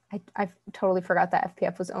totally forgot that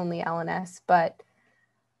FPF was only LNS, but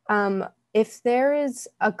if there is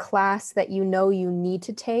a class that you need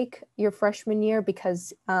to take your freshman year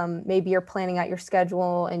because maybe you're planning out your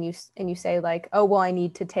schedule and you say like, oh, well, I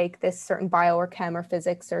need to take this certain bio or chem or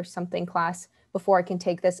physics or something class before I can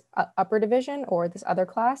take this upper division or this other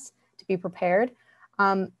class to be prepared.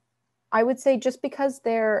 I would say just because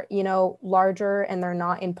they're, larger and they're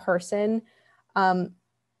not in person,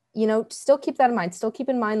 still keep that in mind. Still keep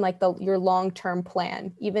in mind like your long-term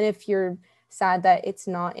plan, even if you're sad that it's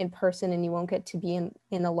not in person and you won't get to be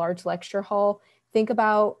in a large lecture hall. Think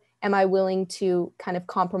about, am I willing to kind of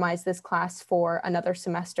compromise this class for another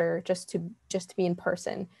semester just to be in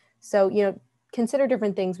person? So, consider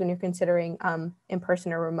different things when you're considering in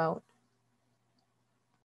person or remote.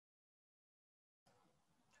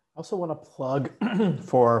 I also want to plug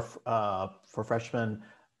for freshmen.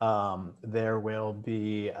 There will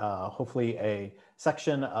be hopefully a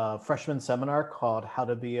section of freshman seminar called How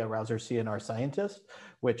to Be a Rausser CNR Scientist,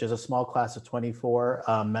 which is a small class of 24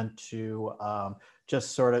 meant to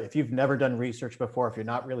just sort of, if you've never done research before, if you're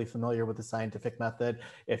not really familiar with the scientific method,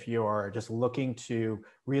 if you're just looking to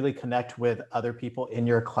really connect with other people in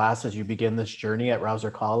your class as you begin this journey at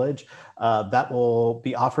Rausser College, that will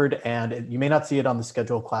be offered. And you may not see it on the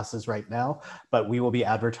scheduled classes right now, but we will be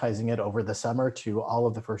advertising it over the summer to all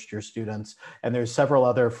of the first year students. And there's several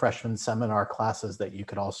other freshman seminar classes that you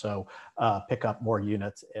could also pick up more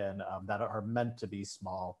units in that are meant to be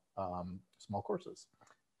small courses.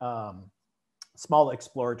 Small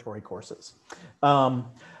exploratory courses.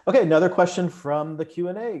 Okay, another question from the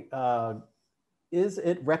Q&A. Is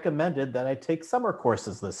it recommended that I take summer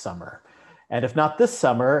courses this summer? And if not this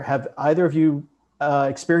summer, have either of you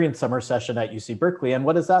experienced summer session at UC Berkeley, and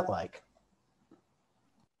what is that like?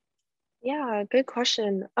 Yeah, good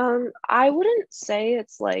question. I wouldn't say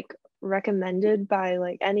it's like recommended by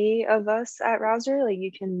like any of us at Rausser. Like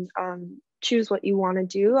you can choose what you want to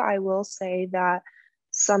do. I will say that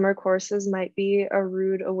summer courses might be a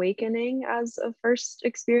rude awakening as a first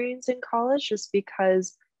experience in college, just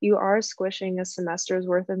because you are squishing a semester's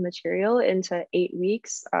worth of material into 8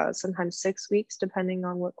 weeks, sometimes 6 weeks, depending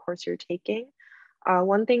on what course you're taking.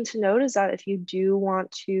 One thing to note is that if you do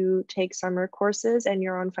want to take summer courses and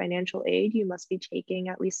you're on financial aid, you must be taking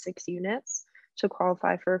at least 6 units to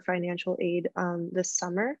qualify for financial aid this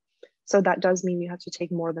summer. So that does mean you have to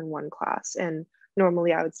take more than one class. And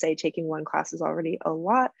normally I would say taking one class is already a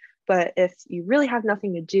lot, but if you really have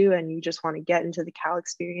nothing to do and you just want to get into the Cal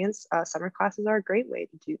experience, summer classes are a great way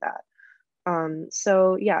to do that.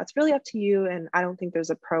 So yeah, it's really up to you. And I don't think there's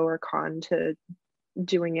a pro or con to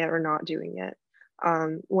doing it or not doing it.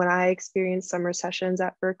 When I experienced summer sessions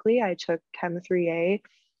at Berkeley, I took Chem 3A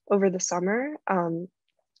over the summer. I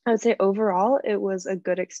would say overall, it was a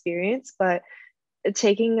good experience, but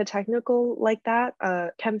taking a technical like that,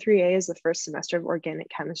 Chem 3A is the first semester of organic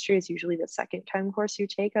chemistry. It's usually the second chem course you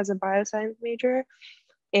take as a bioscience major.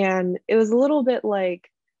 And it was a little bit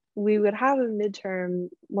like we would have a midterm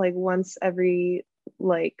like once every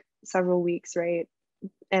like several weeks, right?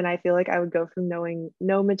 And I feel like I would go from knowing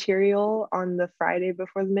no material on the Friday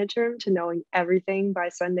before the midterm to knowing everything by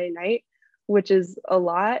Sunday night, which is a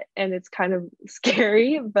lot and it's kind of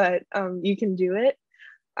scary, but you can do it.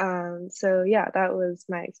 So yeah, that was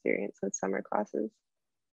my experience with summer classes.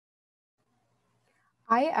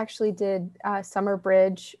 I actually did summer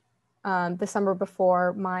bridge the summer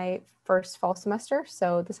before my first fall semester,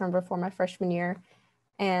 so the summer before my freshman year.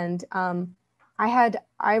 And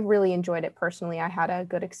I really enjoyed it personally. I had a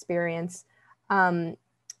good experience.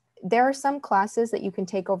 There are some classes that you can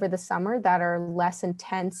take over the summer that are less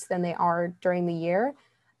intense than they are during the year.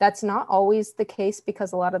 That's not always the case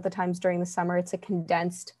because a lot of the times during the summer, it's a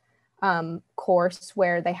condensed course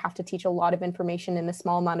where they have to teach a lot of information in a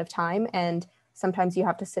small amount of time. And sometimes you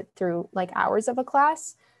have to sit through like hours of a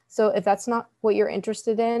class. So if that's not what you're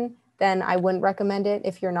interested in, then I wouldn't recommend it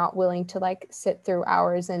if you're not willing to like sit through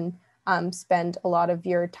hours and spend a lot of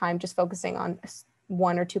your time just focusing on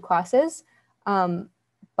 1 or 2 classes.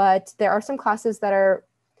 But there are some classes that are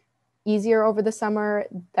easier over the summer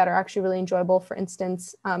that are actually really enjoyable. For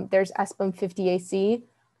instance, there's SBM 50AC,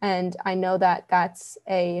 and I know that that's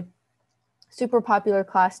a super popular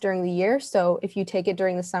class during the year. So if you take it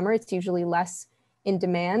during the summer, it's usually less in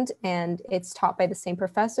demand and it's taught by the same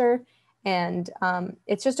professor. And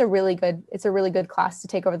it's just a really good class to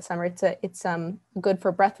take over the summer. It's good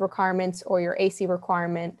for breath requirements or your AC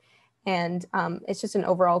requirement. And it's just an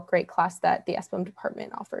overall great class that the SBM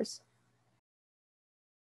department offers.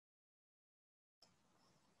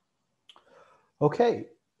 Okay,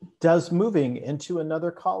 does moving into another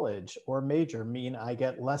college or major mean I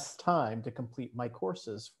get less time to complete my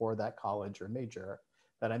courses for that college or major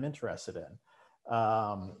that I'm interested in?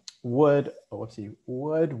 Would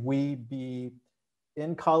we be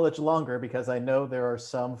in college longer? Because I know there are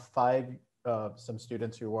some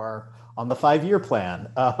students who are on the 5-year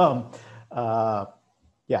plan.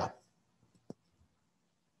 Yeah.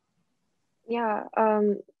 Yeah.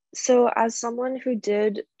 So as someone who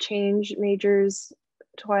did change majors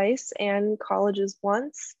twice and colleges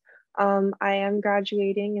once, I am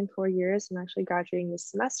graduating in 4 years. I'm actually graduating this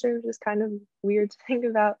semester, which is kind of weird to think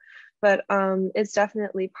about, but it's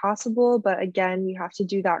definitely possible. But again, you have to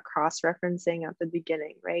do that cross-referencing at the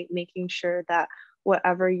beginning, right? Making sure that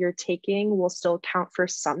whatever you're taking will still count for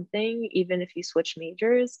something, even if you switch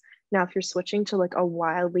majors. Now, if you're switching to like a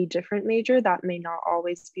wildly different major, that may not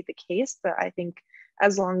always be the case, but I think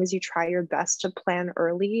as long as you try your best to plan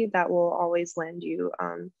early, that will always land you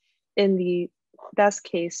in the best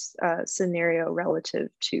case scenario relative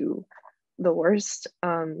to the worst.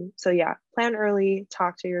 So yeah, plan early,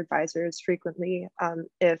 talk to your advisors frequently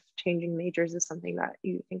if changing majors is something that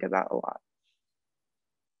you think about a lot.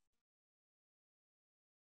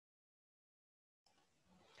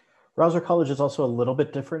 Rausser College is also a little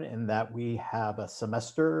bit different in that we have a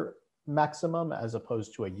semester maximum as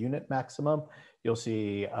opposed to a unit maximum. You'll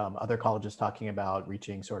see other colleges talking about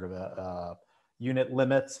reaching sort of a unit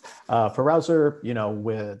limits. For Rausser,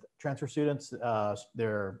 with transfer students,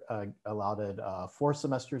 they're allotted 4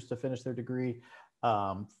 semesters to finish their degree.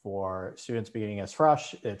 For students beginning as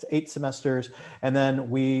fresh, it's 8 semesters. And then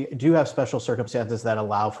we do have special circumstances that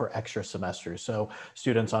allow for extra semesters. So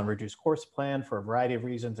students on reduced course plan for a variety of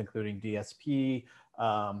reasons, including DSP,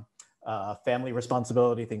 family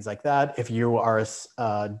responsibility, things like that. If you are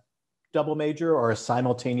a double major or a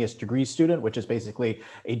simultaneous degree student, which is basically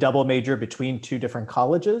a double major between 2 different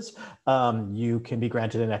colleges, you can be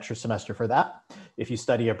granted an extra semester for that. If you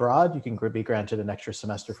study abroad, you can be granted an extra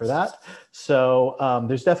semester for that. So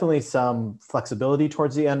there's definitely some flexibility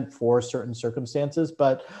towards the end for certain circumstances,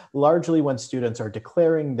 but largely when students are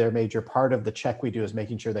declaring their major, part of the check we do is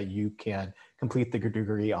making sure that you can complete the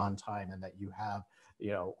degree on time and that you have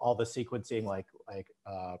all the sequencing like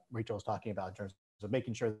Rachel was talking about in terms of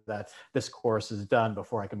making sure that this course is done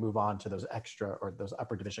before I can move on to those extra or those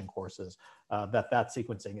upper division courses, that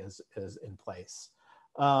sequencing is in place.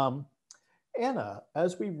 Anna,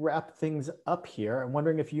 as we wrap things up here, I'm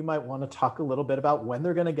wondering if you might want to talk a little bit about when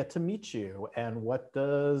they're going to get to meet you, and what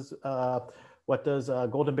does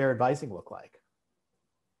Golden Bear advising look like?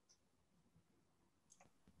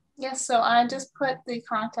 Yes, so I just put the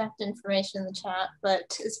contact information in the chat,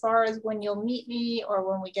 but as far as when you'll meet me or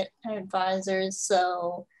when we get advisors,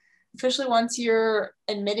 so officially once you're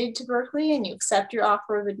admitted to Berkeley and you accept your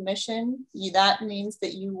offer of admission, that means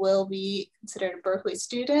that you will be considered a Berkeley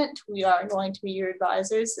student. We are going to be your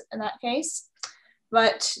advisors in that case.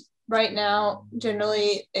 But right now,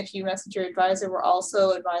 generally, if you message your advisor, we're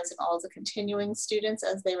also advising all the continuing students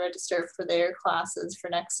as they register for their classes for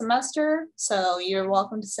next semester. So you're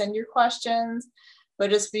welcome to send your questions, but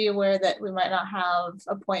just be aware that we might not have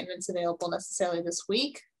appointments available necessarily this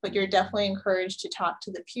week, but you're definitely encouraged to talk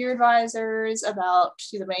to the peer advisors about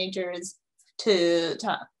the majors, to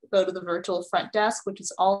go to the virtual front desk, which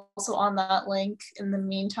is also on that link in the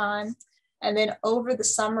meantime. And then over the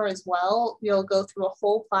summer as well, you'll go through a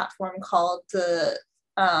whole platform called the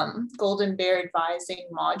Golden Bear Advising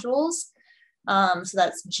Modules. So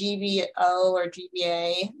that's GBO or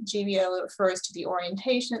GBA. GBO refers to the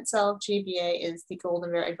orientation itself. GBA is the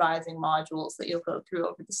Golden Bear Advising Modules that you'll go through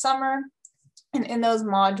over the summer. And in those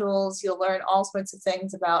modules, you'll learn all sorts of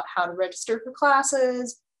things about how to register for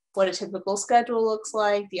classes, what a typical schedule looks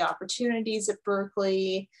like, the opportunities at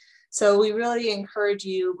Berkeley. So we really encourage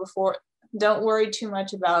you don't worry too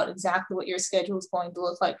much about exactly what your schedule is going to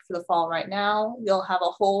look like for the fall right now. You'll have a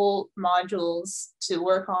whole modules to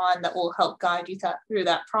work on that will help guide you through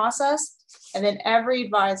that process. And then every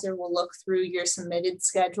advisor will look through your submitted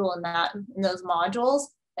schedule in those modules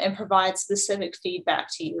and provide specific feedback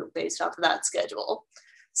to you based off of that schedule.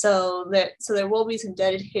 So there will be some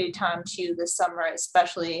dedicated time to you this summer,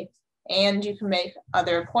 especially, and you can make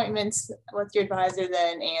other appointments with your advisor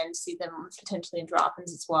then and see them potentially in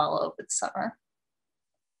drop-ins as well over the summer.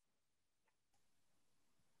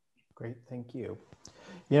 Great, thank you.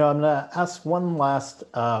 You know, I'm gonna ask one last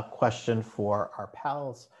question for our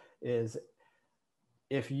pals, is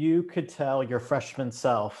if you could tell your freshman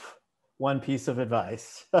self one piece of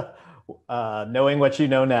advice, knowing what you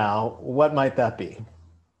know now, what might that be?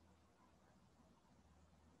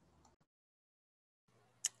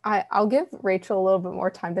 I'll give Rachel a little bit more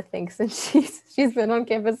time to think since she's been on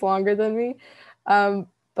campus longer than me.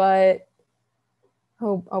 But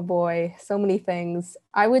oh boy, so many things.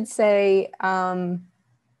 I would say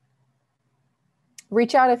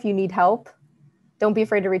reach out if you need help. Don't be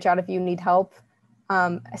afraid to reach out if you need help,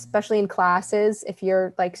 especially in classes. If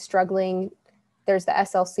you're like struggling, there's the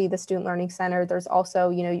SLC, the Student Learning Center. There's also,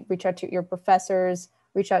 you know, reach out to your professors,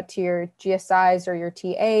 reach out to your GSIs or your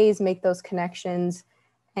TAs, make those connections.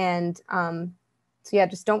 And so yeah,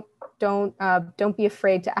 just don't be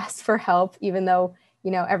afraid to ask for help, even though,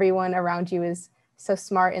 you know, everyone around you is so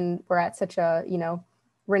smart and we're at such a, you know,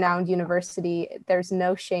 renowned university. There's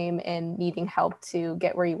no shame in needing help to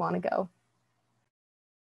get where you want to go.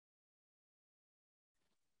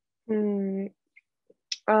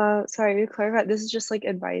 Sorry to clarify, this is just like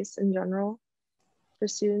advice in general for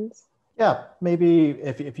students? Yeah, maybe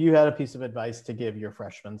if you had a piece of advice to give your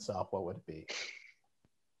freshman self, what would it be?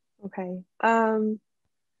 Okay.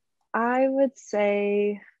 I would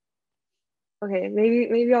say, okay,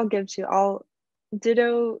 maybe I'll give two. I'll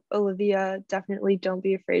ditto Olivia. Definitely don't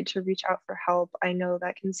be afraid to reach out for help. I know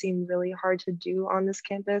that can seem really hard to do on this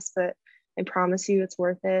campus, but I promise you it's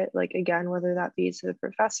worth it. Like, again, whether that be to the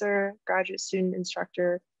professor, graduate student,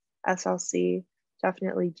 instructor, SLC,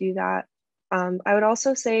 definitely do that. I would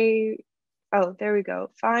also say, oh, there we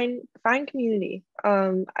go. Find community.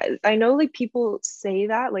 I know like people say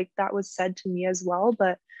that, like that was said to me as well,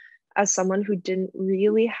 but as someone who didn't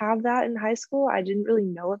really have that in high school, I didn't really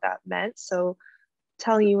know what that meant. So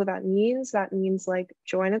telling you what that means like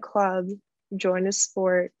join a club, join a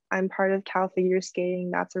sport. I'm part of Cal Figure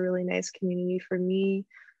Skating. That's a really nice community for me.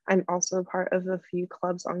 I'm also a part of a few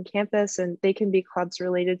clubs on campus, and they can be clubs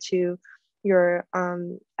related to your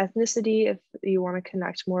ethnicity. If you want to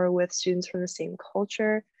connect more with students from the same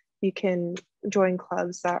culture, you can join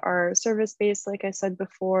clubs that are service-based, like I said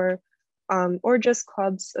before, or just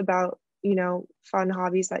clubs about, you know, fun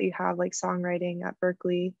hobbies that you have, like songwriting at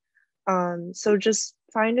Berkeley. So just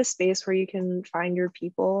find a space where you can find your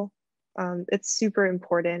people. It's super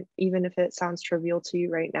important, even if it sounds trivial to you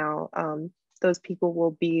right now. Those people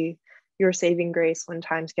will be your saving grace when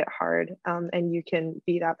times get hard, and you can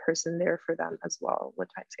be that person there for them as well when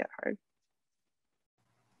times get hard.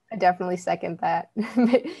 I definitely second that.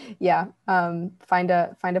 Yeah, find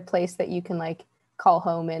a place that you can like call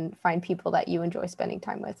home and find people that you enjoy spending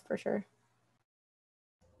time with, for sure.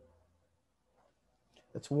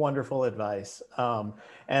 That's wonderful advice.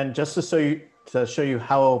 And just to show you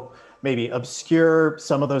how maybe obscure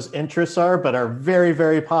some of those interests are, but are very,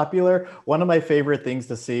 very popular. One of my favorite things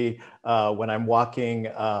to see when I'm walking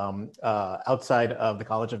outside of the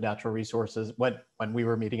College of Natural Resources, when we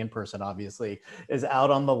were meeting in person, obviously, is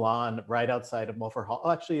out on the lawn right outside of Mulford Hall.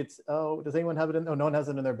 Oh, actually, does anyone have it in? Oh, no one has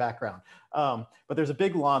it in their background. But there's a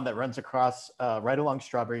big lawn that runs across right along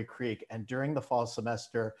Strawberry Creek. And during the fall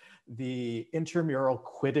semester, the intramural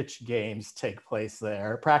Quidditch games take place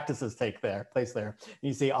there, practices take place there.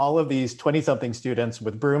 You see all of these 20-something students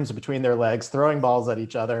with brooms between their legs, throwing balls at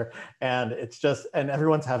each other. And it's just, and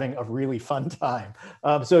everyone's having a really fun time.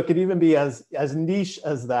 So it could even be as niche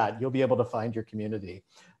as that. You'll be able to find your community.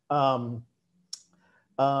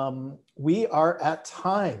 We are at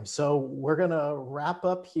time, so we're gonna wrap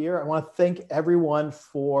up here. I wanna thank everyone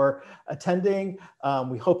for attending.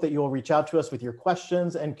 We hope that you will reach out to us with your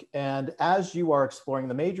questions. And as you are exploring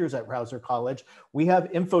the majors at Rausser College, we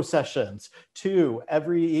have info sessions 2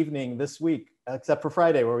 every evening this week, except for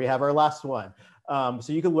Friday where we have our last one.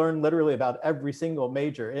 So you can learn literally about every single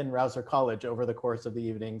major in Rausser College over the course of the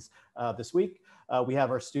evenings this week. We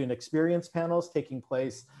have our student experience panels taking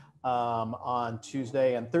place on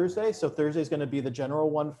Tuesday and Thursday. So Thursday is going to be the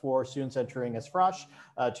general one for students entering as Frosh.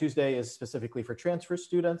 Tuesday is specifically for transfer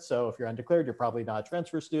students. So if you're undeclared, you're probably not a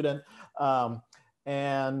transfer student. Yeah,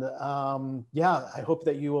 I hope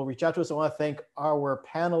that you will reach out to us. I want to thank our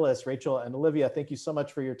panelists, Rachel and Olivia. Thank you so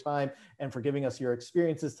much for your time and for giving us your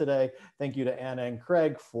experiences today. Thank you to Anna and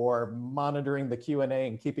Craig for monitoring the Q&A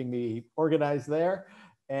and keeping me organized there.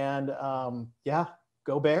 And yeah,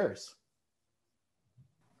 go Bears.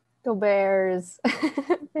 Go Bears.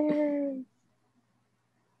 Bears.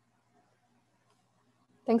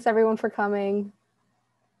 Thanks everyone for coming.